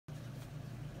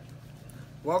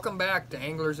Welcome back to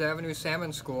Anglers Avenue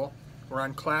Salmon School. We're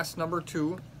on class number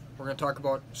 2. We're going to talk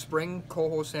about spring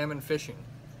coho salmon fishing.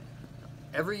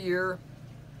 Every year,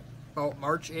 about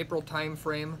March-April time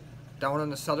frame, down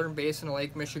on the southern basin of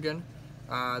Lake Michigan,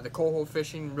 the coho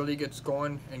fishing really gets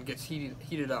going and gets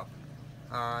heated up.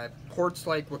 Ports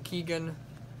like Waukegan,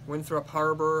 Winthrop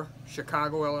Harbor,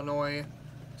 Chicago, Illinois,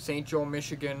 St. Joe,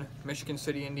 Michigan, Michigan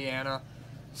City, Indiana,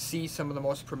 see some of the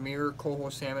most premier coho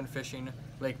salmon fishing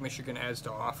Lake Michigan has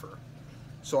to offer.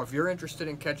 So if you're interested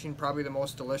in catching probably the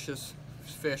most delicious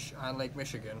fish on Lake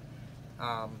Michigan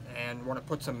and want to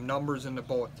put some numbers in the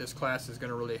boat, this class is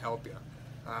going to really help you.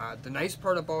 The nice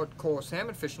part about coho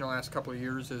salmon fishing the last couple of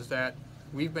years is that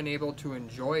we've been able to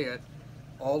enjoy it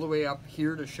all the way up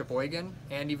here to Sheboygan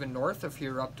and even north of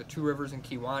here up to Two Rivers and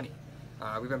Kewaunee.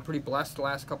 We've been pretty blessed the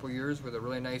last couple of years with a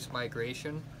really nice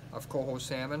migration of coho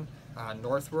salmon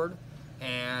northward,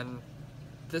 and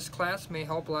this class may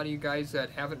help a lot of you guys that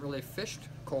haven't really fished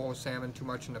coho salmon too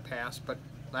much in the past, but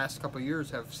last couple of years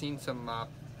have seen some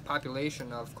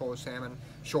population of coho salmon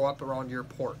show up around your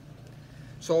port.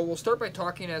 So we'll start by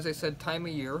talking, as I said, time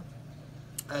of year.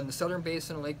 On the southern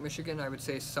basin of Lake Michigan, I would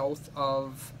say south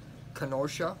of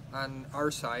Kenosha on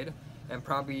our side, and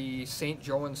probably St.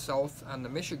 Joe and south on the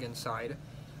Michigan side.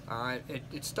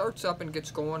 It starts up and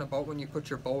gets going about when you put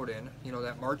your boat in, you know,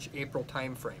 that March-April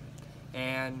time frame.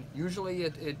 And usually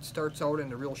it starts out in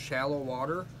the real shallow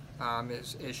water,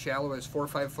 as shallow as 4 or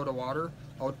 5 foot of water,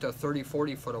 out to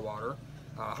 30-40 foot of water.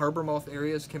 Harbor mouth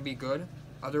areas can be good.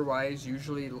 Otherwise,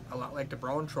 usually a lot like the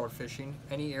brown trout fishing,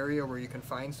 any area where you can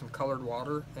find some colored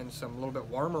water and some little bit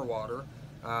warmer water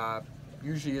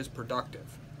usually is productive.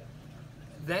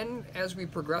 Then as we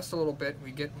progress a little bit,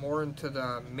 we get more into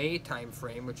the May time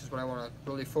frame, which is what I want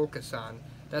to really focus on.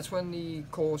 That's when the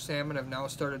coho salmon have now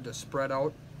started to spread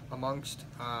out amongst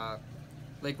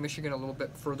Lake Michigan a little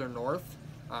bit further north.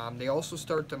 They also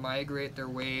start to migrate their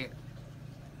way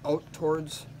out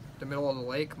towards the middle of the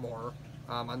lake more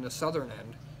on the southern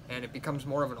end, and it becomes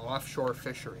more of an offshore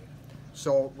fishery.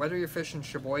 So whether you're fishing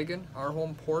Sheboygan, our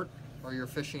home port, or you're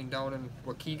fishing down in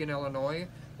Waukegan, Illinois,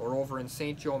 or over in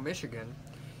St. Joe, Michigan,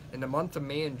 in the month of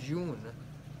May and June,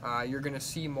 you're going to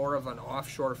see more of an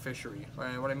offshore fishery.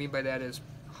 And what I mean by that is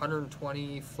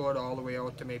 120 foot all the way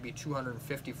out to maybe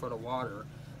 250 foot of water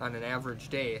on an average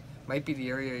day might be the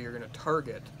area you're going to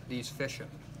target these fish in.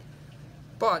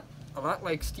 But a lot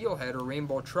like steelhead or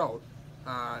rainbow trout,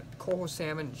 coho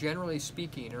salmon, generally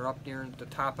speaking, are up near the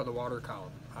top of the water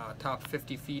column. Top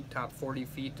 50 feet, top 40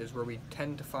 feet is where we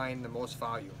tend to find the most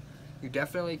value. You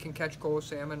definitely can catch coho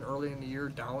salmon early in the year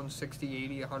down 60,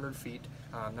 80, 100 feet.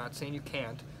 I'm not saying you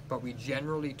can't, but we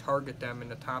generally target them in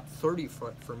the top 30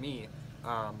 foot for me,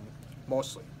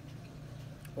 mostly.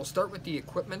 We'll start with the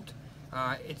equipment.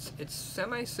 It's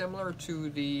semi-similar to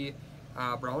the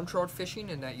brown trout fishing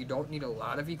in that you don't need a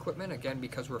lot of equipment, again,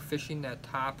 because we're fishing that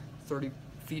top 30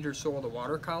 feet or so of the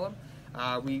water column.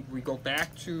 We go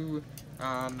back to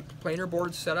planer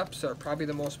board setups are probably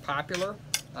the most popular.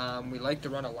 We like to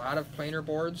run a lot of planer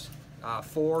boards,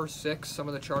 4, 6, some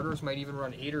of the charters might even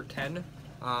run 8 or 10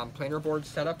 planer board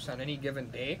setups on any given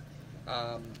day.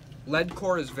 Lead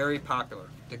core is very popular.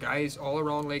 The guys all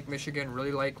around Lake Michigan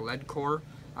really like lead core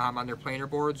on their planer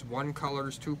boards. 1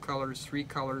 colors, 2 colors, 3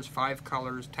 colors, 5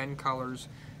 colors, 10 colors.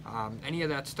 Any of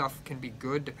that stuff can be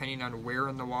good depending on where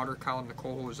in the water column the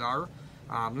cohos are.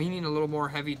 Leaning a little more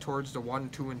heavy towards the 1,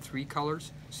 2, and 3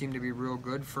 colors seem to be real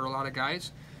good for a lot of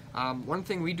guys. One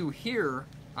thing we do here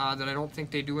that I don't think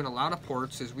they do in a lot of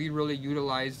ports is we really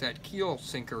utilize that keel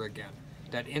sinker again,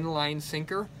 that inline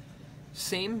sinker.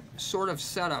 Same sort of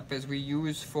setup as we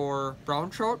use for brown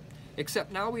trout,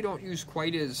 except now we don't use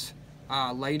quite as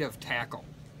light of tackle.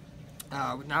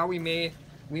 Now we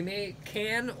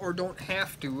can or don't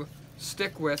have to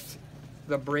stick with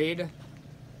the braid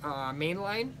main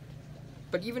line,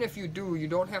 but even if you do, you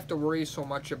don't have to worry so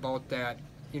much about that,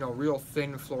 you know, real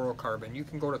thin fluorocarbon. You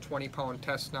can go to 20-pound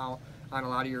tests now on a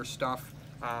lot of your stuff.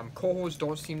 Cohos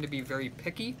don't seem to be very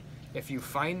picky. If you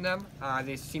find them,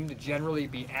 they seem to generally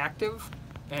be active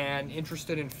and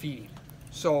interested in feeding.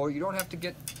 So you don't have to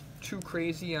get too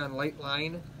crazy on light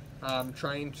line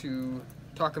trying to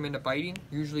talk them into biting.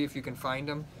 Usually if you can find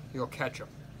them, you'll catch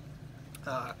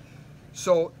them.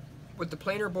 So with the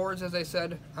planer boards, as I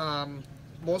said,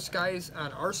 most guys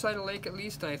on our side of the lake at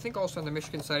least, and I think also on the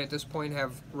Michigan side at this point,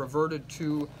 have reverted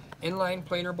to inline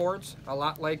planer boards, a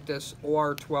lot like this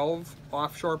OR12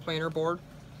 offshore planer board.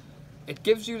 It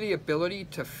gives you the ability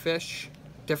to fish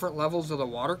different levels of the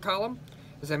water column.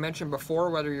 As I mentioned before,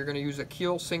 whether you're going to use a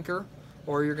keel sinker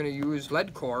or you're going to use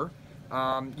lead core,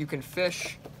 you can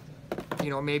fish, you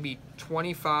know, maybe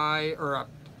 25 or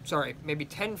maybe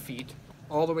 10 feet,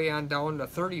 all the way on down to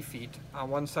 30 feet on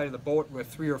one side of the boat with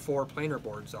 3 or 4 planer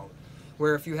boards out.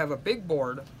 Where if you have a big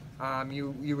board,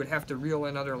 you would have to reel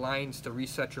in other lines to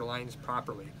reset your lines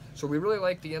properly. So we really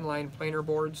like the inline planer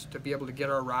boards to be able to get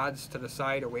our rods to the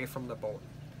side away from the boat.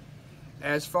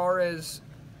 As far as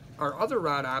our other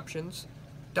rod options,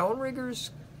 downriggers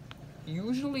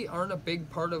usually aren't a big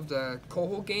part of the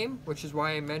coho game, which is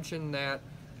why I mentioned that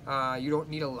you don't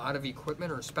need a lot of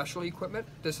equipment or special equipment.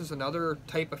 This is another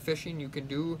type of fishing you can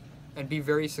do and be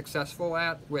very successful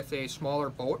at with a smaller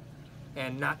boat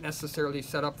and not necessarily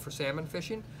set up for salmon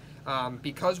fishing.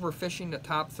 Because we're fishing the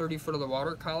top 30 foot of the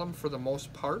water column for the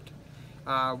most part,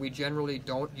 we generally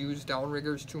don't use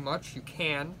downriggers too much. You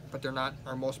can, but they're not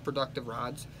our most productive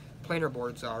rods. Planer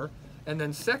boards are. And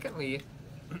then secondly,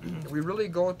 we really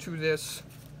go to this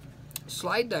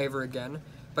slide diver again,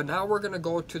 but now we're going to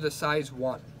go to the size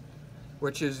 1,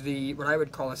 which is what I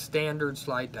would call a standard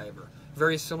slide diver.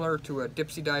 Very similar to a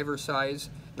dipsy diver size,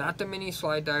 not the mini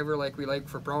slide diver like we like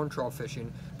for brown trout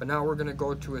fishing, but now we're going to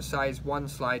go to a size 1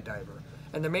 slide diver.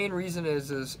 And the main reason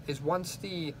is once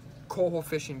the coho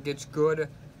fishing gets good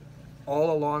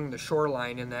all along the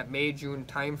shoreline in that May-June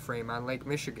time frame on Lake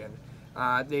Michigan,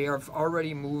 they have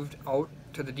already moved out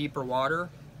to the deeper water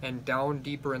and down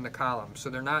deeper in the column. So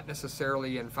they're not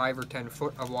necessarily in 5 or 10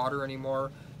 foot of water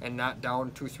anymore and not down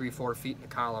 2, 3, 4 feet in the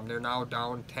column. They're now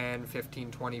down 10,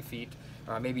 15, 20 feet,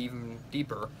 maybe even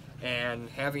deeper. And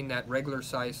having that regular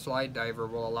size slide diver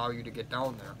will allow you to get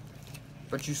down there.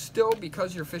 But you still,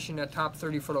 because you're fishing that top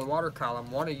 30 foot of the water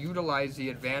column, want to utilize the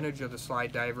advantage of the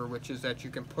slide diver, which is that you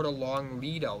can put a long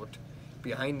lead out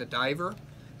behind the diver,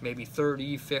 maybe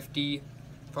 30, 50, as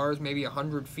far as maybe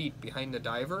 100 feet behind the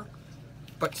diver,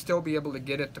 but still be able to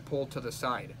get it to pull to the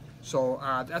side. So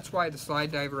that's why the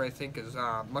slide diver, I think, is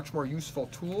a much more useful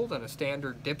tool than a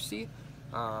standard dipsy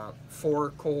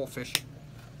for coho fishing.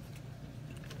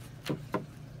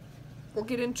 We'll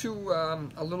get into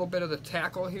a little bit of the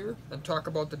tackle here and talk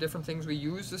about the different things we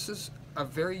use. This is a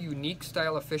very unique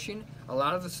style of fishing. A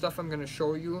lot of the stuff I'm going to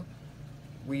show you,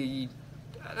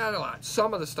 not a lot,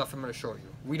 some of the stuff I'm going to show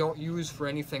you, we don't use for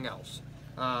anything else.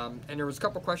 And there was a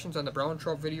couple questions on the brown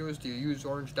trout videos. Do you use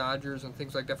orange dodgers and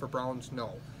things like that for browns?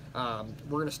 No.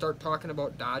 We're going to start talking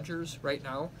about dodgers right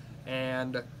now,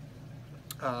 and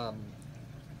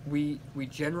we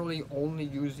generally only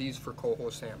use these for coho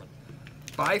salmon.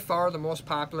 By far the most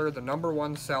popular, the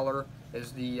 #1 seller,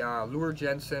 is the Lure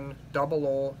Jensen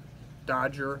 00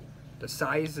 Dodger. The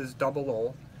size is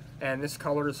 00, and this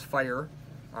color is fire.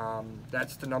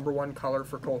 That's the #1 color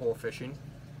for coho fishing.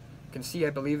 You can see, I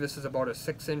believe this is about a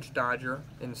 6-inch Dodger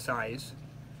in size.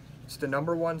 It's the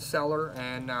 #1 seller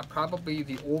and probably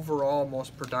the overall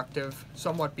most productive,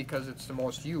 somewhat because it's the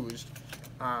most used,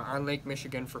 on Lake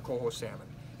Michigan for coho salmon.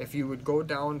 If you would go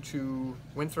down to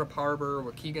Winthrop Harbor,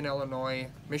 Waukegan, Illinois,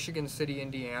 Michigan City,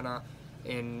 Indiana,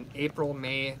 in April,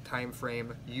 May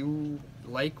timeframe, you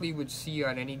likely would see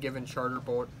on any given charter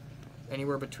boat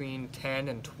anywhere between 10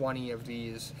 and 20 of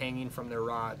these hanging from their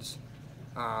rods.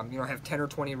 Have 10 or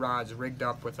 20 rods rigged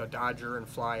up with a Dodger and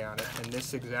fly on it, and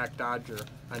this exact Dodger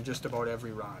on just about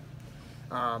every rod.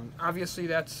 Obviously,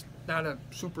 that's not a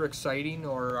super exciting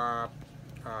or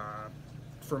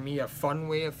for me a fun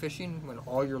way of fishing when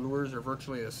all your lures are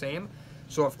virtually the same.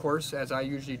 So of course, as I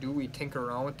usually do, we tinker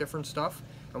around with different stuff.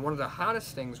 And one of the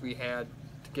hottest things we had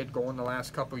to get going the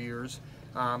last couple years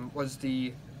was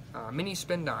the mini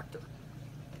spin doctor.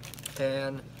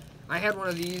 And I had one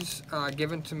of these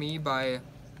given to me by a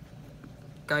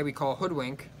guy we call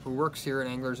Hoodwink, who works here at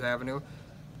Anglers Avenue,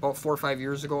 about 4 or 5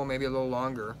 years ago, maybe a little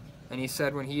longer. And he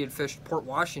said when he had fished Port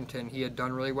Washington, he had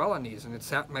done really well on these. And it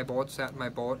sat in my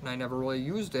boat, and I never really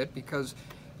used it because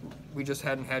we just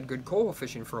hadn't had good coho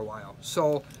fishing for a while.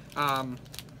 So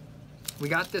we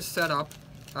got this set up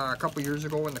a couple years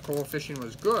ago when the coho fishing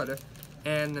was good.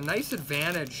 And the nice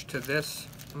advantage to this,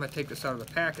 I'm going to take this out of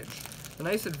the package. The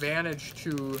nice advantage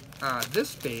to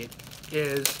this bait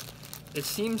is it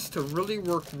seems to really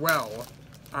work well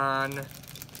on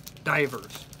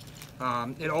divers.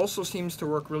 It also seems to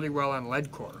work really well on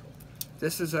lead core.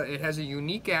 It has a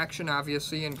unique action,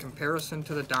 obviously, in comparison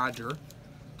to the Dodger.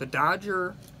 The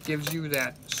Dodger gives you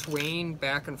that swaying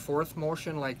back and forth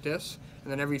motion like this,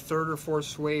 and then every third or fourth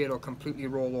sway it'll completely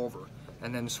roll over,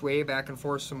 and then sway back and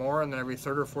forth some more, and then every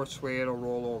third or fourth sway it'll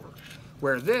roll over.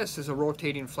 Where this is a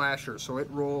rotating flasher, so it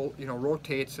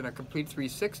rotates in a complete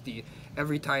 360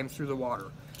 every time through the water.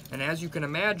 And as you can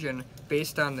imagine,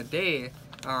 based on the day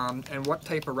and what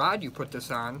type of rod you put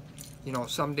this on,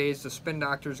 some days the spin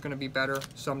doctor is going to be better,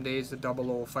 some days the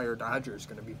 00 Fire Dodger is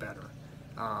going to be better.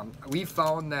 We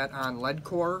found that on lead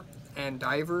core and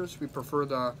divers, we prefer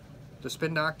the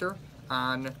Spin Doctor.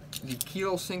 On the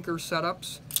keel sinker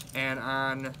setups and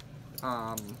on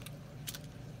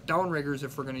downriggers,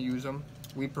 if we're going to use them,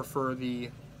 we prefer the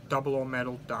 00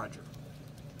 metal Dodger.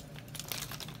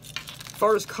 As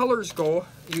far as colors go,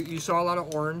 you saw a lot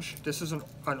of orange. This is an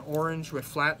orange with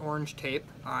flat orange tape.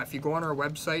 If you go on our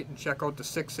website and check out the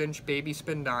 6-inch baby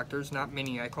Spin Doctors, not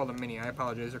mini, I call them mini, I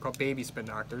apologize, they're called baby Spin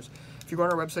Doctors. If you go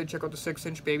on our website, check out the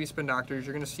 6-inch baby Spin Doctors,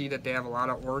 you're going to see that they have a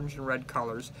lot of orange and red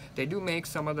colors. They do make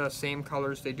some of the same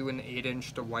colors they do in the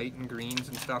 8-inch, the white and greens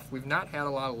and stuff. We've not had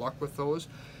a lot of luck with those.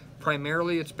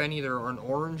 Primarily it's been either an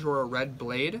orange or a red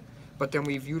blade, but then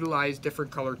we've utilized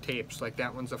different color tapes, like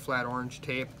that one's a flat orange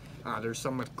tape. There's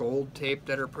some with gold tape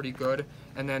that are pretty good.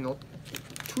 And then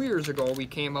 2 years ago we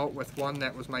came out with one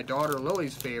that was my daughter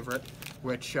Lily's favorite,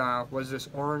 which was this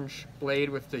orange blade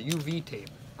with the UV tape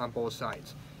on both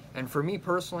sides. And for me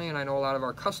personally, and I know a lot of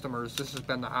our customers, this has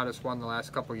been the hottest one the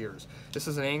last couple years. This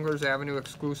is an Anglers Avenue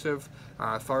exclusive.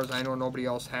 As far as I know, nobody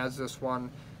else has this one.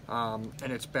 And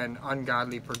it's been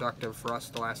ungodly productive for us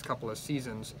the last couple of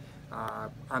seasons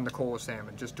on the Coho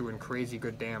salmon, just doing crazy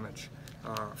good damage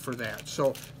for that.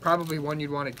 So probably one you'd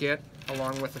want to get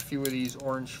along with a few of these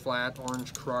orange flat,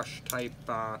 orange crush type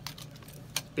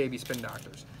baby Spin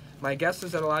Doctors. My guess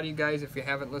is that a lot of you guys, if you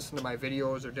haven't listened to my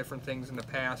videos or different things in the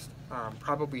past,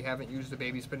 probably haven't used the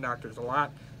baby Spin Doctors a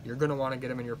lot. You're going to want to get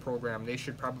them in your program. They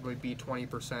should probably be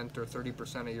 20% or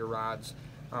 30% of your rods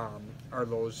are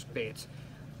those baits.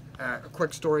 A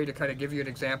quick story to kind of give you an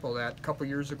example of that. A couple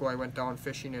years ago I went down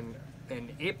fishing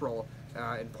in April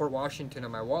in Port Washington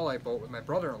on my walleye boat with my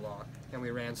brother-in-law, and we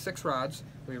ran 6 rods.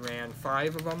 We ran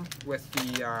 5 of them with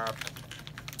the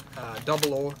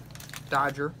 00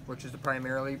 Dodger, which is the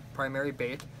primary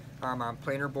bait, on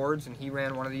planer boards, and he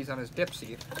ran one of these on his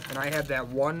Dipsy, and I had that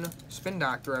one Spin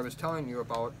Doctor I was telling you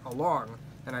about along,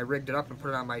 and I rigged it up and put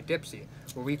it on my Dipsy.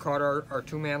 Well, we caught our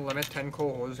 2-man limit, 10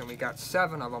 cohos, and we got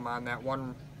 7 of them on that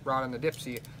one rod on the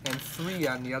Dipsy and 3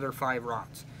 on the other 5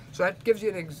 rods. So that gives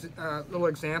you a little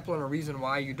example and a reason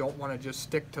why you don't want to just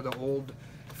stick to the old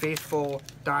faithful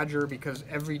Dodger, because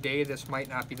every day this might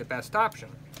not be the best option.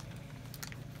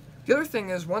 The other thing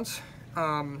is, once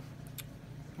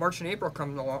March and April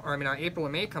comes along, or I mean April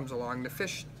and May comes along, the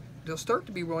fish, they'll start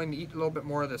to be willing to eat a little bit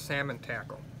more of the salmon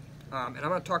tackle. And I'm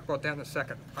going to talk about that in a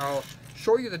second. I'll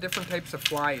show you the different types of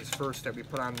flies first that we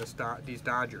put on these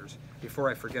Dodgers before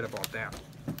I forget about that.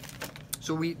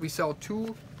 So we sell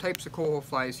 2 types of coho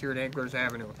flies here at Anglers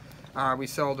Avenue. We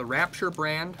sell the Rapture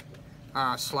brand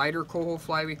slider coho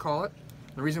fly, we call it.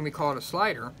 The reason we call it a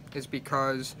slider is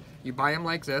because you buy them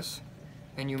like this,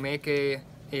 and you make a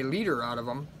leader out of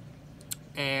them,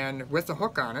 and with a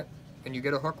hook on it, and you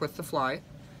get a hook with the fly,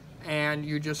 and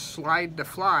you just slide the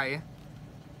fly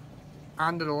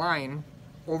onto the line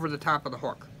over the top of the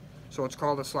hook. So it's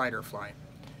called a slider fly.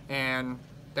 And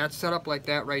that setup like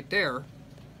that right there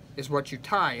is what you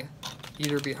tie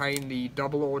either behind the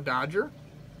 00 Dodger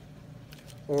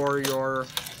or your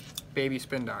baby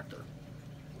Spin Doctor.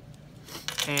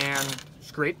 And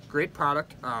it's great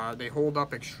product. They hold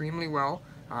up extremely well.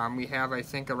 We have, I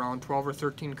think, around 12 or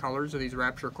 13 colors of these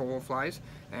Rapture coho flies,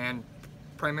 and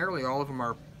primarily all of them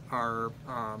are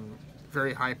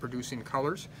very high producing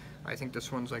colors. I think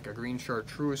this one's like a green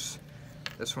chartreuse.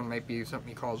 This one might be something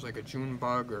he calls like a June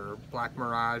bug or black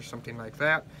mirage, something like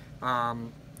that.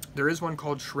 There is one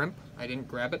called shrimp. I didn't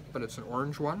grab it, but it's an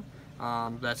orange one.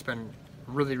 That's been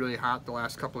really hot the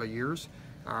last couple of years.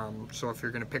 So if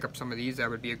you're going to pick up some of these, that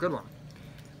would be a good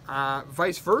one.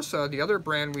 Vice versa, the other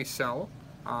brand we sell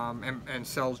and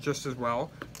sells just as well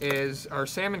is our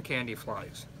salmon candy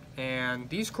flies. And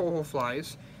these coho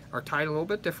flies are tied a little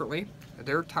bit differently.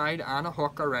 They're tied on a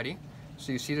hook already.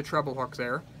 So you see the treble hook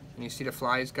there, and you see the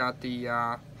fly's got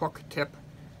the hook tip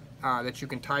that you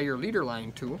can tie your leader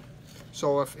line to.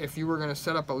 So if you were going to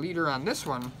set up a leader on this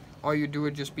one, all you do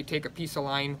would just be take a piece of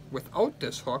line without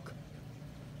this hook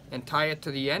and tie it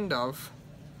to the end of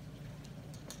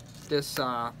this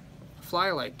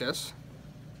fly like this.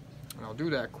 And I'll do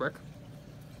that quick.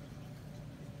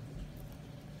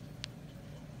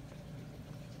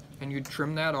 And you'd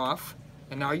trim that off,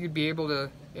 and now you'd be able to,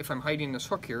 if I'm hiding this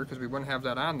hook here because we wouldn't have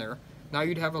that on there, now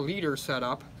you'd have a leader set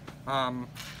up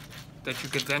that you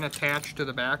could then attach to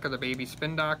the back of the baby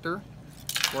Spin Doctor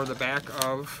or the back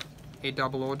of a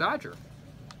 00 Dodger.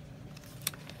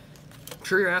 I'm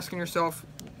sure you're asking yourself,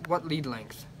 what lead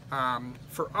length?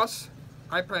 For us,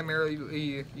 I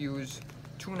primarily use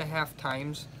 2.5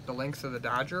 times the length of the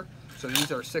Dodger. So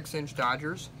these are 6-inch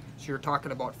Dodgers, so you're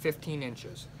talking about 15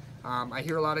 inches. I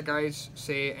hear a lot of guys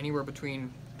say anywhere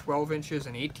between 12 inches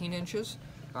and 18 inches.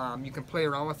 You can play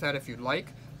around with that if you'd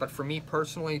like, but for me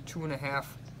personally, 2.5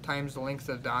 times the length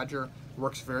of the Dodger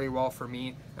works very well for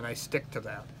me, and I stick to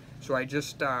that. So I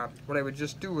just, what I would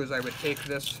just do is I would take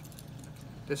this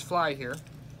fly here,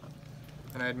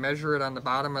 and I'd measure it on the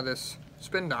bottom of this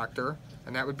spin doctor,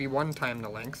 and that would be 1 time the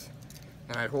length.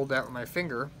 And I'd hold that with my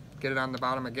finger, get it on the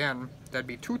bottom again, that'd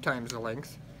be 2 times the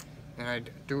length. And I'd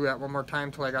do that 1 more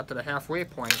time till I got to the halfway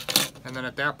point, and then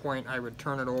at that point I would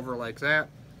turn it over like that,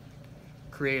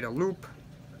 create a loop,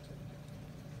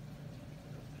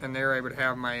 and there I would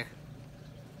have my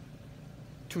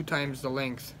 2 times the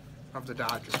length of the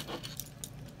Dodger,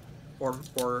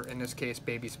 or in this case,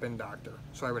 baby spin doctor.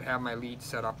 So I would have my lead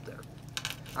set up there.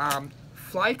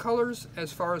 Fly colors,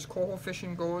 as far as coho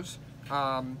fishing goes,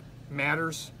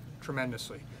 matters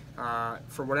tremendously.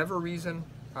 For whatever reason,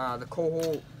 the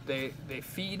coho, they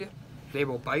feed, they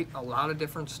will bite a lot of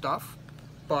different stuff,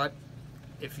 but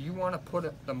if you want to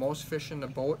put the most fish in the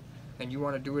boat and you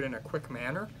want to do it in a quick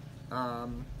manner,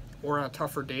 or on a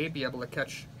tougher day be able to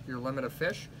catch your limit of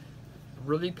fish,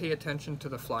 really pay attention to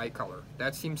the fly color.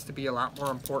 That seems to be a lot more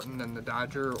important than the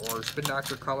Dodger or spin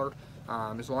doctor color.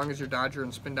 As long as your Dodger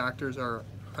and spin doctors are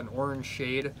an orange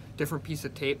shade, different piece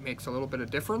of tape makes a little bit of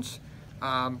difference,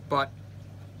 but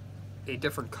a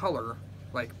different color,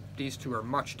 like these two are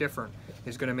much different,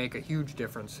 is going to make a huge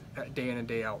difference day in and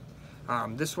day out.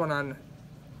 This one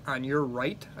on your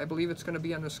right, I believe it's going to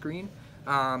be on the screen,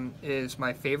 is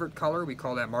my favorite color. We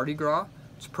call that Mardi Gras.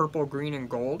 It's purple, green, and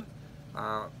gold.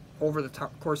 Over the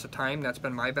course of time, that's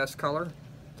been my best color.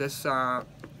 This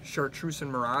Chartreuse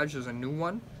and Mirage is a new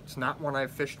one. It's not one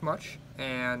I've fished much,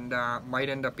 and might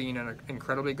end up being an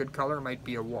incredibly good color. It might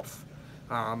be a wolf.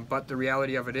 But the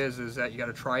reality of it is that you got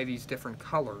to try these different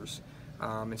colors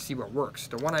and see what works.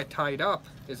 The one I tied up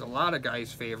is a lot of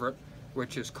guys' favorite,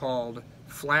 which is called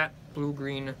Flat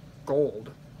Blue-Green Gold.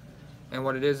 And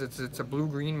what it is, it's a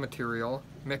blue-green material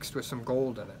mixed with some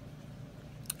gold in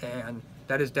it. And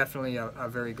that is definitely a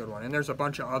very good one. And there's a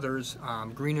bunch of others.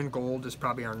 Green and gold is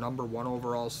probably our #1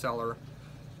 overall seller.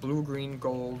 Blue-green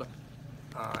gold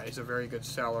is a very good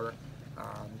seller.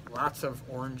 Lots of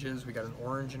oranges. We got an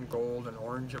orange and gold, an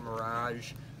orange and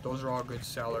Mirage. Those are all good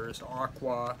sellers.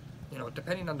 Aqua. You know,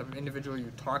 depending on the individual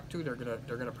you talk to, they're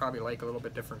gonna probably like a little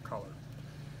bit different color.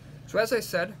 So as I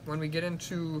said, when we get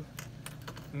into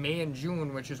May and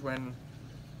June, which is when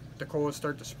the cohos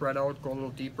start to spread out, go a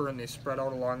little deeper, and they spread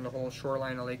out along the whole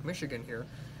shoreline of Lake Michigan here.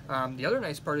 The other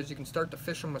nice part is you can start to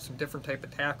fish them with some different type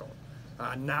of tackle,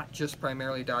 not just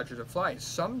primarily Dodgers and flies.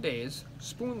 Some days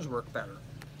spoons work better,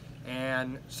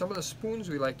 and some of the spoons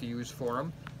we like to use for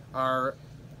them are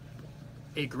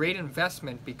a great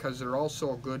investment because they're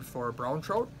also good for brown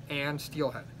trout and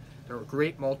steelhead. They're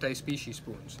great multi-species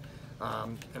spoons.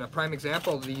 And a prime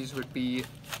example of these would be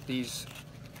these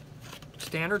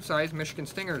standard size Michigan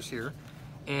Stingers here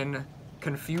in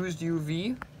Confused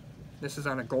UV, this is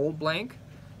on a gold blank,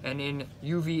 and in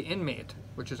UV Inmate,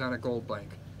 which is on a gold blank.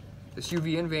 This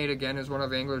UV Inmate again is one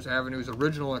of Anglers Avenue's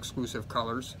original exclusive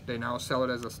colors. They now sell it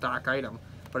as a stock item,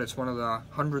 but it's one of the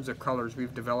hundreds of colors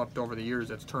we've developed over the years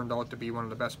that's turned out to be one of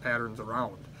the best patterns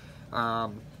around.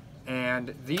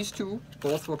 And these two,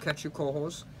 both will catch you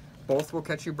cohos, both will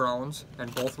catch you browns,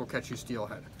 and both will catch you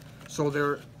steelhead. So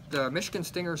they're the Michigan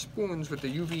Stinger spoons with the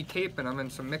UV tape in them and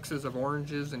some mixes of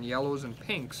oranges and yellows and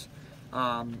pinks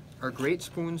are great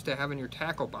spoons to have in your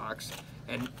tackle box,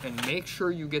 and make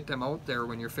sure you get them out there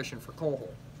when you're fishing for coho.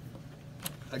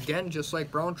 Again, just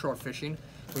like brown trout fishing,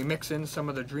 we mix in some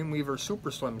of the Dreamweaver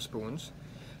Super Slim spoons.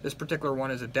 This particular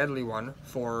one is a deadly one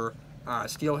for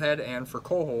steelhead and for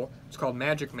coho. It's called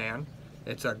Magic Man.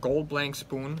 It's a gold blank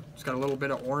spoon. It's got a little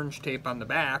bit of orange tape on the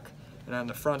back, and on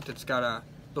the front it's got a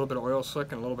little bit of oil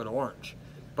slick and a little bit of orange.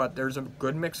 But there's a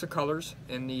good mix of colors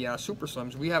in the Super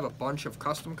Slims. We have a bunch of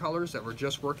custom colors that we're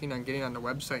just working on getting on the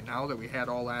website now that we had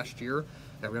all last year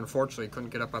that we unfortunately couldn't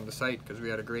get up on the site because we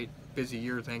had a great busy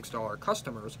year thanks to all our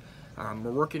customers.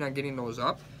 We're working on getting those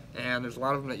up, and there's a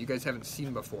lot of them that you guys haven't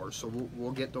seen before, so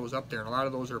we'll get those up there, and a lot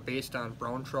of those are based on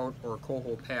brown trout or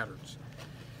coho patterns.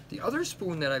 The other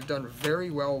spoon that I've done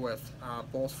very well with,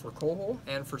 both for coho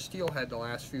and for steelhead the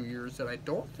last few years, that I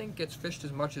don't think gets fished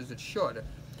as much as it should,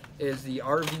 is the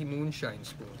RV Moonshine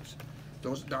spoons. The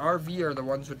RV are the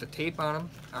ones with the tape on them.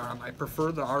 I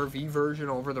prefer the RV version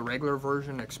over the regular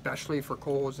version, especially for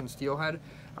cohos and steelhead,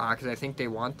 because I think they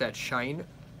want that shine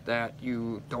that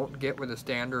you don't get with a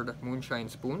standard Moonshine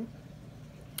spoon.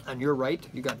 On your right,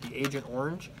 you got the Agent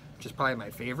Orange, which is probably my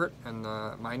favorite and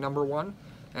my #1.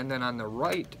 And then on the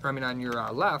right, on your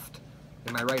left,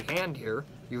 in my right hand here,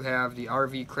 you have the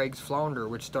RV Craig's Flounder,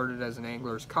 which started as an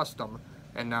angler's custom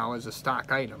and now is a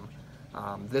stock item.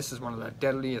 This is one of the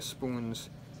deadliest spoons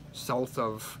south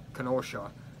of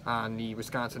Kenosha on the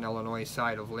Wisconsin-Illinois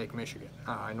side of Lake Michigan.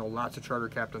 I know lots of charter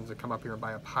captains that come up here and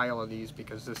buy a pile of these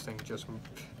because this thing just,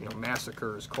 you know,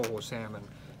 massacres coho salmon,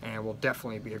 and will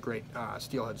definitely be a great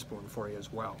steelhead spoon for you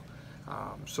as well.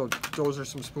 So those are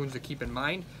some spoons to keep in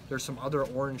mind. There's some other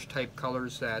orange type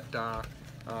colors that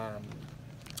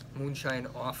Moonshine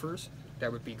offers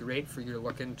that would be great for you to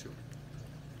look into.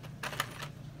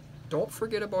 Don't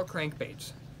forget about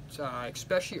crankbaits,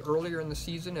 especially earlier in the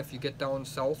season. If you get down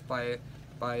south by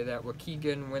that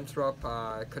Waukegan, Winthrop,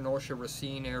 Kenosha,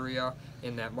 Racine area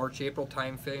in that March-April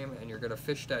time frame, and you're going to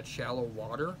fish that shallow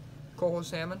water coho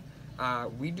salmon,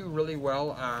 we do really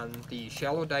well on the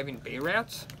shallow diving bay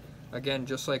rats. Again,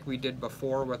 just like we did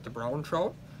before with the brown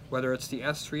trout, whether it's the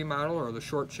S3 model or the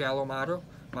short shallow model,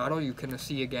 you can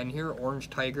see again here, orange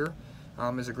tiger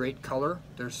is a great color.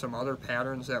 There's some other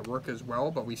patterns that work as well,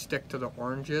 but we stick to the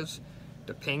oranges,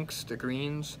 the pinks, the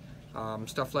greens,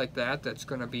 stuff like that. That's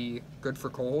going to be good for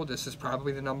coho. This is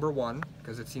probably the #1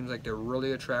 because it seems like they're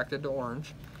really attracted to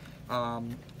orange.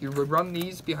 You would run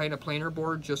these behind a planer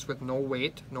board just with no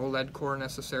weight, no lead core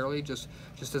necessarily, just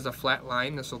as a flat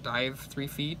line. This will dive 3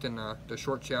 feet, and the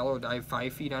short shallow will dive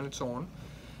 5 feet on its own.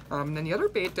 Then the other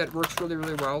bait that works really,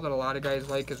 really well that a lot of guys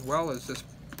like as well is this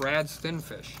Brad's Thin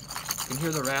Fish. You can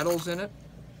hear the rattles in it.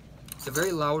 It's a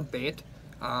very loud bait.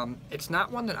 It's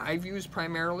not one that I've used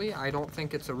primarily. I don't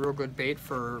think it's a real good bait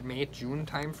for May, June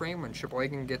time frame when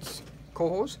Sheboygan gets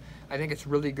cohos. I think it's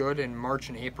really good in March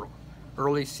and April.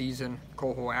 Early season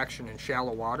coho action in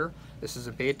shallow water. This is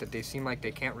a bait that they seem like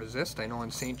they can't resist. I know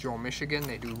in St. Joe, Michigan,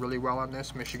 they do really well on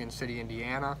this, Michigan City,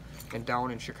 Indiana, and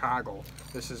down in Chicago.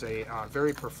 This is a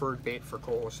very preferred bait for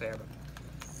coho salmon.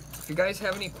 If you guys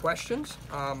have any questions,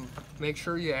 make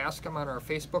sure you ask them on our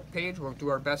Facebook page. We'll do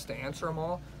our best to answer them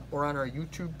all, or on our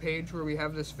YouTube page where we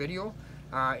have this video.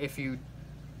 If you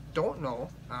don't know,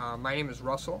 my name is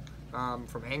Russell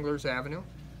from Anglers Avenue,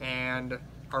 and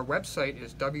our website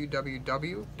is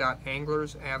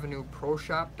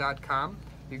www.anglersavenueproshop.com.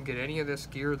 You can get any of this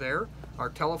gear there. Our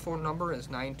telephone number is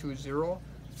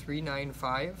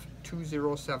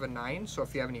 920-395-2079. So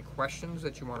if you have any questions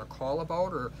that you want to call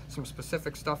about, or some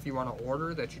specific stuff you want to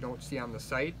order that you don't see on the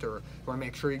site, or you want to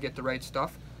make sure you get the right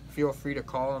stuff, feel free to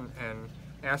call and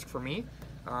ask for me.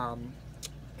 And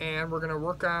we're going to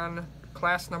work on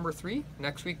class number 3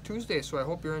 next week, Tuesday. So I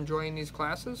hope you're enjoying these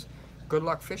classes. Good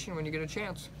luck fishing when you get a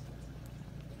chance.